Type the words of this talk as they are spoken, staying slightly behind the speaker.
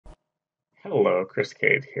Hello, Chris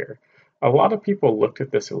Cade here. A lot of people looked at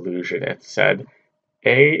this illusion and said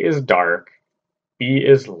A is dark, B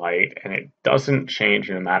is light, and it doesn't change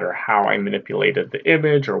no matter how I manipulated the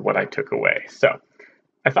image or what I took away. So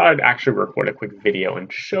I thought I'd actually record a quick video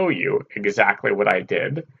and show you exactly what I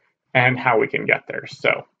did and how we can get there.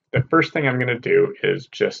 So the first thing I'm going to do is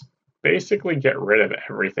just basically get rid of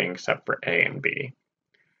everything except for A and B.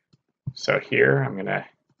 So here I'm going to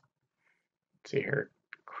see here,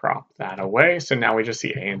 crop that away. So now we just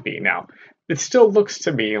see A and B. Now, it still looks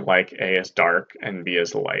to me like A is dark and B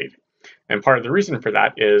is light. And part of the reason for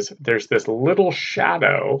that is there's this little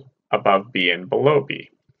shadow above B and below B.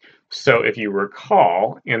 So if you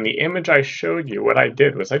recall, in the image I showed you, what I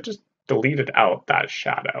did was I just deleted out that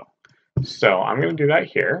shadow. So I'm going to do that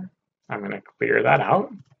here. I'm going to clear that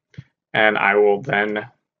out. And I will then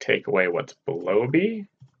take away what's below B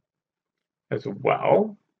as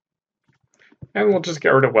well. And we'll just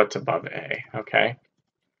get rid of what's above A, okay?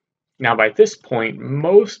 Now by this point,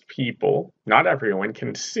 most people, not everyone,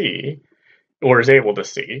 can see, or is able to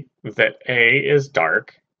see, that A is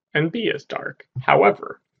dark and B is dark.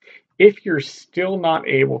 However, if you're still not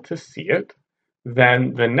able to see it,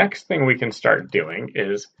 then the next thing we can start doing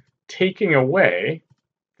is taking away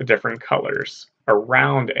the different colors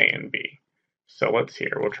around A and B. So let's see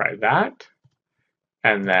here, we'll try that,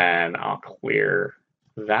 and then I'll clear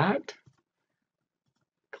that.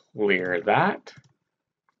 Clear that,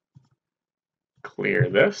 clear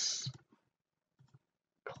this,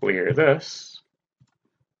 clear this,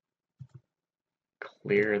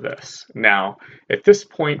 clear this. Now, at this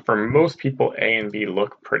point, for most people, A and B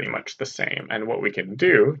look pretty much the same. And what we can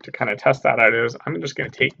do to kind of test that out is I'm just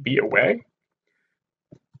going to take B away,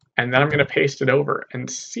 and then I'm going to paste it over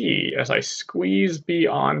and see as I squeeze B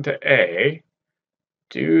onto A,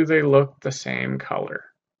 do they look the same color?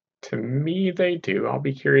 To me, they do. I'll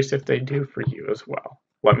be curious if they do for you as well.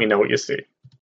 Let me know what you see.